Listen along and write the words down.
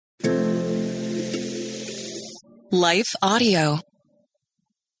Life Audio.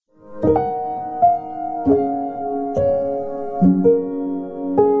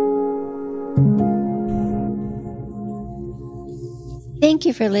 Thank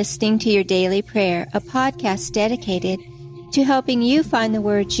you for listening to Your Daily Prayer, a podcast dedicated to helping you find the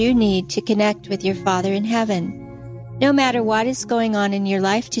words you need to connect with your Father in heaven. No matter what is going on in your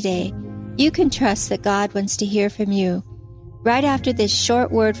life today, you can trust that God wants to hear from you. Right after this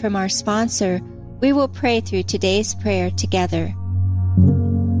short word from our sponsor, we will pray through today's prayer together.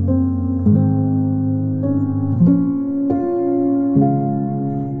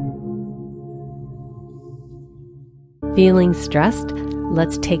 Feeling stressed?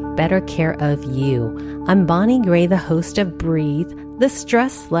 Let's take better care of you. I'm Bonnie Gray, the host of Breathe, the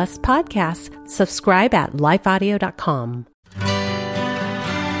Stress Less podcast. Subscribe at lifeaudio.com.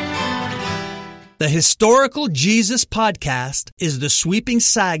 The Historical Jesus Podcast is the sweeping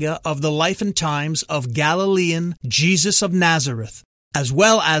saga of the life and times of Galilean Jesus of Nazareth, as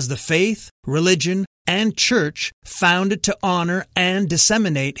well as the faith, religion, and church founded to honor and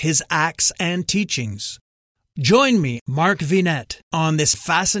disseminate his acts and teachings. Join me, Mark Vinette, on this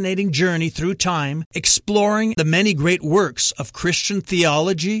fascinating journey through time, exploring the many great works of Christian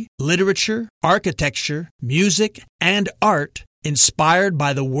theology, literature, architecture, music, and art inspired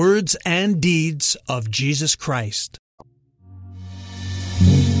by the words and deeds of Jesus Christ.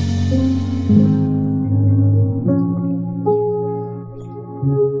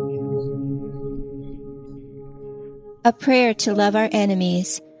 A Prayer to Love Our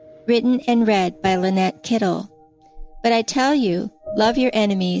Enemies, written and read by Lynette Kittle. But I tell you, love your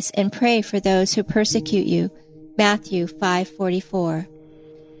enemies and pray for those who persecute you. Matthew 5:44.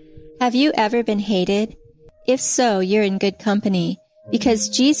 Have you ever been hated? If so, you're in good company, because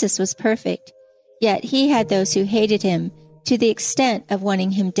Jesus was perfect, yet he had those who hated him to the extent of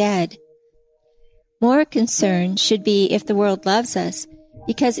wanting him dead. More concern should be if the world loves us,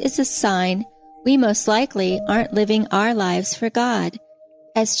 because it's a sign we most likely aren't living our lives for God.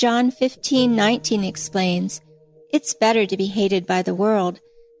 As John 15:19 explains, it's better to be hated by the world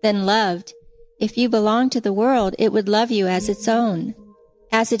than loved. If you belong to the world, it would love you as its own.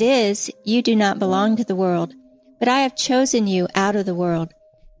 As it is, you do not belong to the world, but I have chosen you out of the world.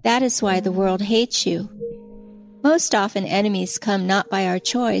 That is why the world hates you. Most often enemies come not by our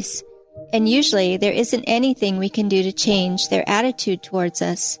choice, and usually there isn't anything we can do to change their attitude towards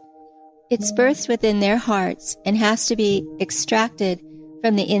us. It's birthed within their hearts and has to be extracted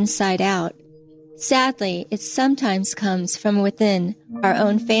from the inside out. Sadly, it sometimes comes from within our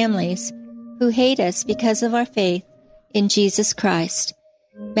own families who hate us because of our faith in Jesus Christ.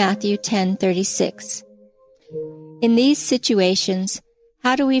 Matthew 10:36. In these situations,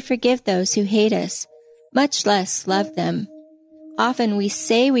 how do we forgive those who hate us, much less love them? Often we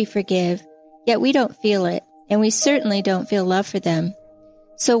say we forgive, yet we don't feel it, and we certainly don't feel love for them.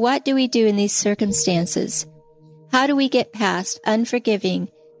 So what do we do in these circumstances? How do we get past unforgiving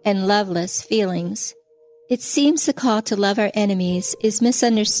and loveless feelings? It seems the call to love our enemies is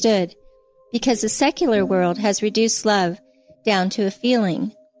misunderstood because the secular world has reduced love down to a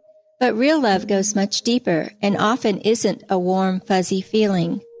feeling. But real love goes much deeper and often isn't a warm, fuzzy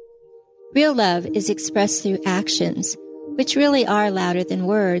feeling. Real love is expressed through actions, which really are louder than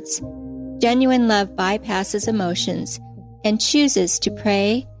words. Genuine love bypasses emotions and chooses to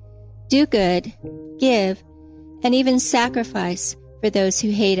pray, do good, give, and even sacrifice for those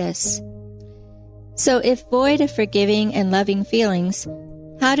who hate us. So if void of forgiving and loving feelings,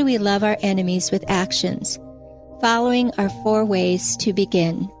 how do we love our enemies with actions? Following our 4 ways to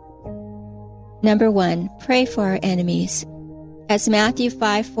begin. Number 1, pray for our enemies. As Matthew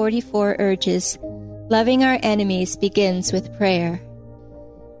 5:44 urges, loving our enemies begins with prayer.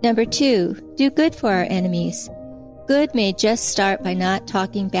 Number 2, do good for our enemies. Good may just start by not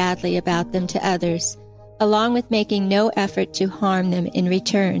talking badly about them to others, along with making no effort to harm them in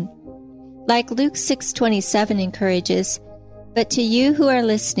return. Like Luke 6:27 encourages, but to you who are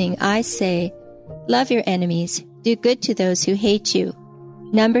listening, I say, love your enemies, do good to those who hate you.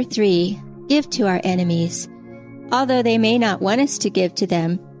 Number 3, give to our enemies. Although they may not want us to give to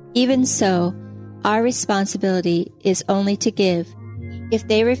them, even so, our responsibility is only to give. If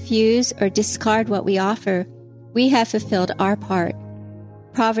they refuse or discard what we offer, we have fulfilled our part.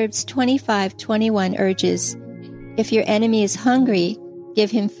 Proverbs 25:21 urges, if your enemy is hungry, give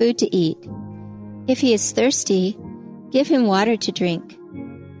him food to eat. If he is thirsty, give him water to drink.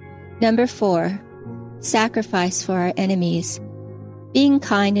 Number 4, sacrifice for our enemies. Being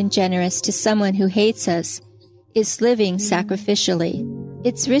kind and generous to someone who hates us is living sacrificially.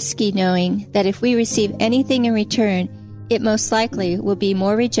 It's risky knowing that if we receive anything in return, it most likely will be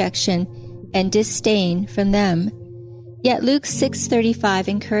more rejection and disdain from them. Yet Luke 6:35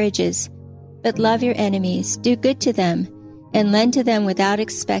 encourages, "But love your enemies, do good to them, and lend to them without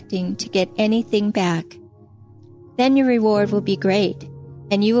expecting to get anything back. Then your reward will be great,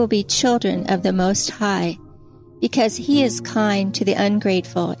 and you will be children of the Most High, because He is kind to the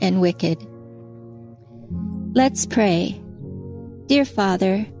ungrateful and wicked." Let's pray. Dear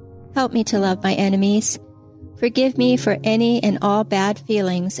Father, help me to love my enemies. Forgive me for any and all bad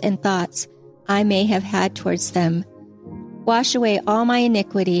feelings and thoughts I may have had towards them. Wash away all my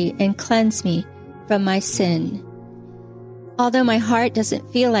iniquity and cleanse me from my sin. Although my heart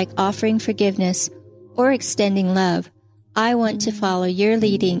doesn't feel like offering forgiveness or extending love, I want to follow your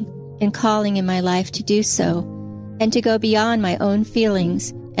leading and calling in my life to do so, and to go beyond my own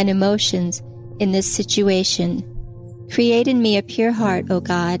feelings and emotions in this situation. Create in me a pure heart, O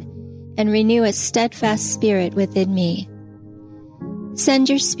God, and renew a steadfast spirit within me. Send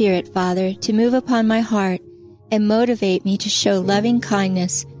your Spirit, Father, to move upon my heart and motivate me to show loving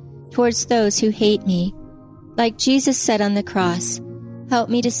kindness towards those who hate me. Like Jesus said on the cross, help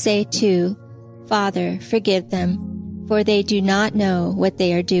me to say too, "Father, forgive them, for they do not know what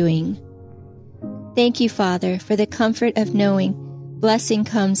they are doing." Thank you, Father, for the comfort of knowing blessing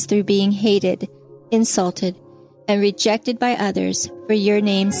comes through being hated, insulted, and rejected by others for your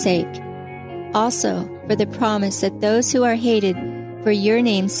name's sake. Also, for the promise that those who are hated for your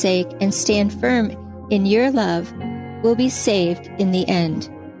name's sake and stand firm in your love will be saved in the end.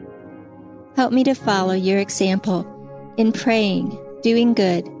 Help me to follow your example in praying, doing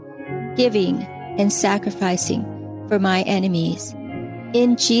good, giving, and sacrificing for my enemies.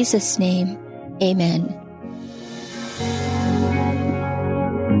 In Jesus' name, amen.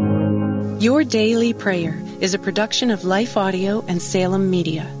 Your Daily Prayer is a production of Life Audio and Salem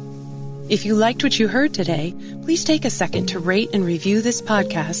Media. If you liked what you heard today, please take a second to rate and review this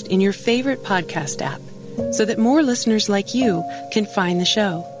podcast in your favorite podcast app so that more listeners like you can find the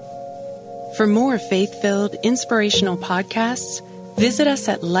show. For more faith-filled, inspirational podcasts, visit us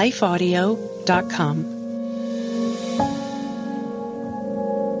at lifeaudio.com.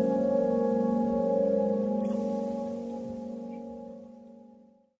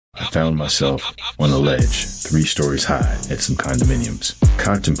 I found myself on a ledge, 3 stories high at some condominiums,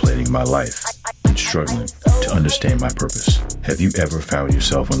 contemplating my life and struggling to understand my purpose. Have you ever found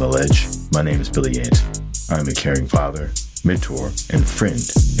yourself on the ledge? My name is Billy Yancey. I'm a caring father, mentor, and friend.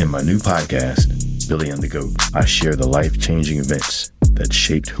 In my new podcast, Billy and the Goat, I share the life-changing events that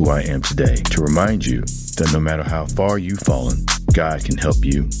shaped who I am today to remind you that no matter how far you've fallen, God can help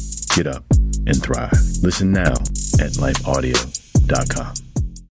you get up and thrive. Listen now at lifeaudio.com.